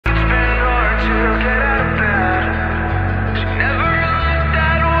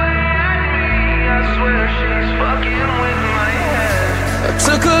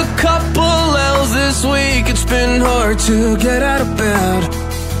tripping hard to get out of bed.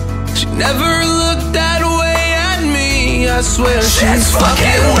 She never looked that way at me. I swear she's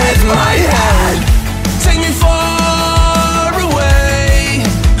fucking with my head.